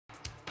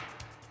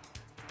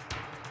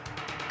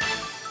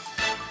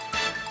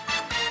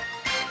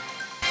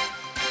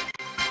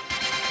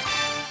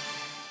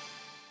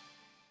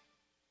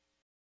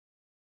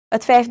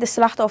Het vijfde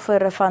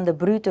slachtoffer van de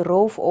brute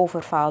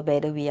roofoverval bij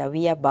de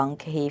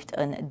Wia-Wia-bank heeft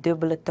een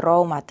dubbele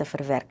trauma te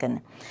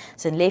verwerken.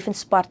 Zijn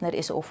levenspartner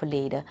is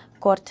overleden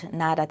kort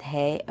nadat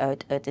hij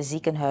uit het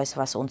ziekenhuis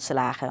was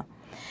ontslagen.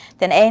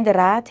 Ten einde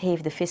raad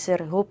heeft de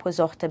visser hulp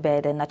gezocht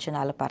bij de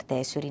Nationale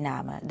Partij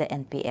Suriname, de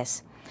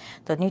NPS.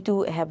 Tot nu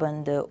toe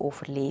hebben de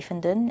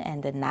overlevenden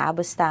en de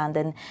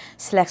nabestaanden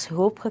slechts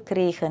hulp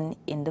gekregen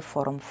in de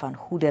vorm van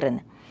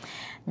goederen.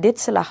 Dit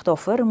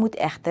slachtoffer moet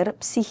echter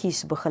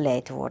psychisch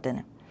begeleid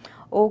worden.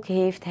 Ook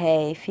heeft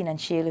hij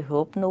financiële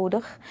hulp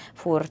nodig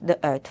voor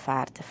de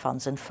uitvaart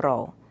van zijn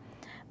vrouw.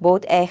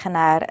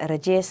 Booteigenaar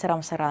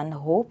Radeloos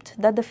hoopt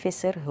dat de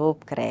visser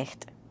hulp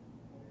krijgt.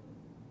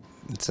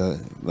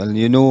 Well,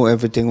 you know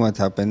everything what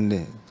happened.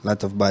 A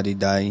lot of body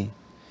die,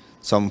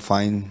 some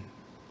fine,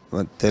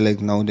 but till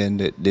like now then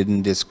they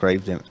didn't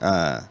describe them,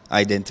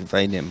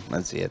 identify them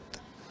as yet.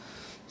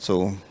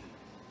 So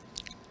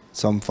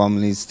some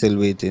families still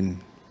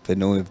waiting to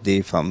know if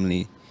their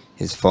family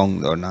is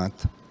found or not.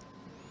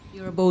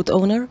 You're a boat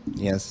owner?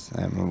 Yes,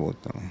 I'm a boat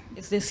owner.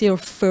 Is this your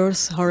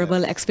first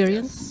horrible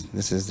experience? Yes,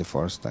 this is the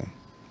first time.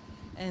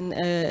 And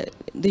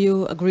do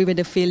you agree with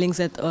the feelings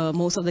that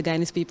most of the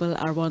Guyanese people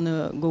are want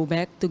to go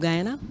back to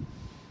Guyana?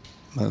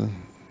 Well,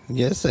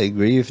 yes, I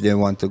agree if they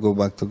want to go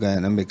back to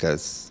Guyana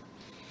because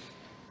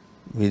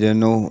we don't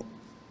know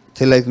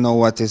till like know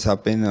what is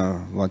happening or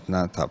what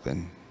not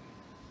happen.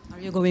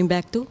 Are you going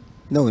back too?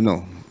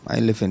 No,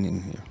 I live in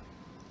here.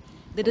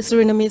 Did the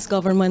Surinamese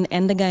government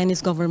and the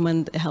Guyanese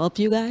government help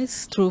you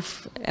guys through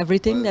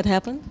everything that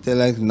happened? Till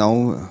like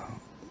now,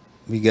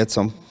 we get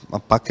a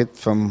packet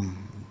from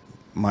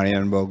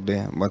Marianburg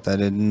there, but I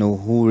didn't know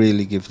who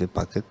really gave the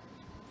packet.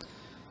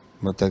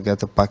 But I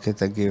got a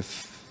packet I give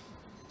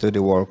to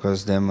the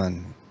workers them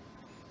and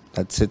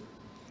that's it.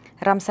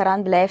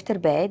 Ramsaran blijft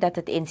erbij dat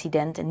het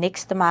incident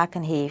niks te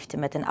maken heeft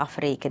met een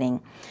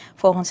afrekening.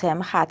 Volgens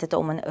hem gaat het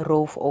om een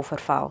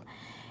roofoverval.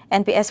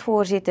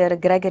 NPS-voorzitter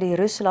Gregory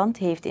Rusland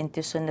heeft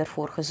intussen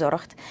ervoor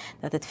gezorgd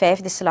dat het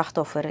vijfde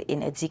slachtoffer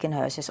in het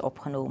ziekenhuis is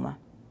opgenomen.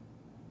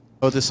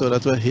 Het is zo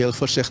dat we heel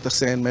voorzichtig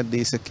zijn met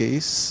deze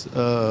case.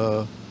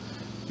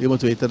 Je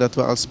moet weten dat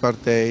we als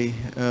partij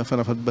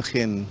vanaf het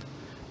begin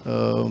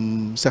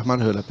zeg maar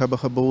hulp hebben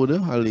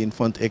geboden. Alleen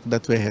vond ik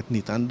dat wij het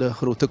niet aan de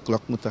grote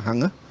klok moeten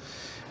hangen.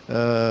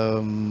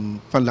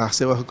 Vandaag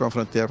zijn we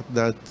geconfronteerd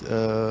dat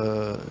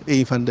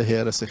een van de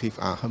heren zich heeft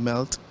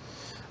aangemeld.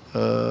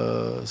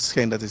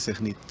 Schijnt dat hij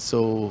zich niet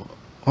zo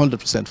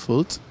 100%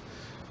 voelt.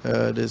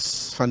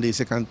 Dus van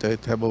deze kant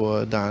uit hebben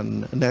we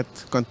dan net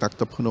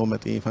contact opgenomen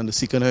met een van de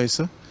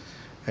ziekenhuizen.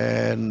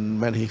 En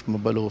men heeft me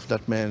beloofd dat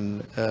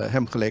men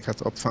hem gelijk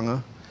gaat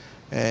opvangen.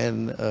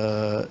 En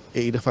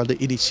in ieder geval de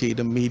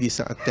initiële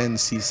medische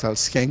attentie zal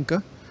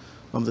schenken.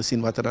 Om te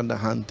zien wat er aan de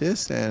hand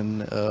is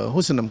en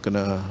hoe ze hem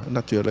kunnen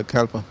natuurlijk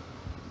helpen.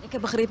 Ik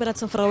heb begrepen dat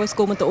zijn vrouw is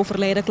komen te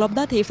overlijden. Klopt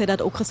dat? Heeft hij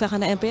dat ook gezegd aan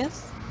de NPS?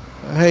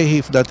 Hij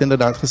heeft dat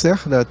inderdaad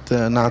gezegd, dat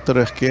na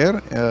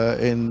terugkeer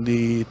in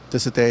die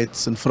tussentijd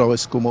zijn vrouw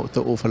is komen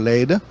te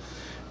overlijden.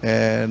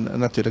 En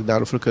natuurlijk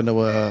daarover kunnen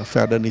we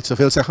verder niet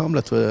zoveel zeggen,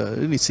 omdat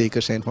we niet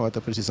zeker zijn van wat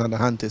er precies aan de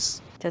hand is.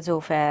 Tot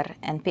zover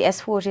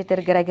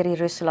NPS-voorzitter Gregory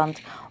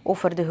Rusland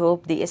over de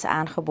hulp die is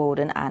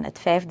aangeboden aan het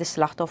vijfde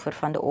slachtoffer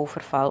van de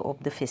overval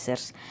op de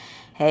vissers.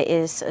 Hij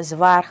is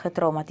zwaar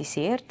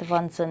getraumatiseerd,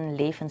 want zijn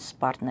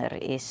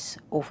levenspartner is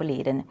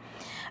overleden.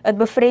 Het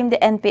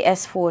bevreemde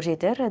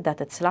NPS-voorzitter dat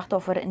het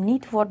slachtoffer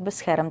niet wordt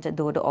beschermd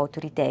door de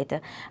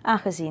autoriteiten,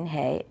 aangezien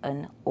hij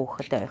een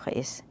ooggetuige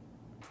is.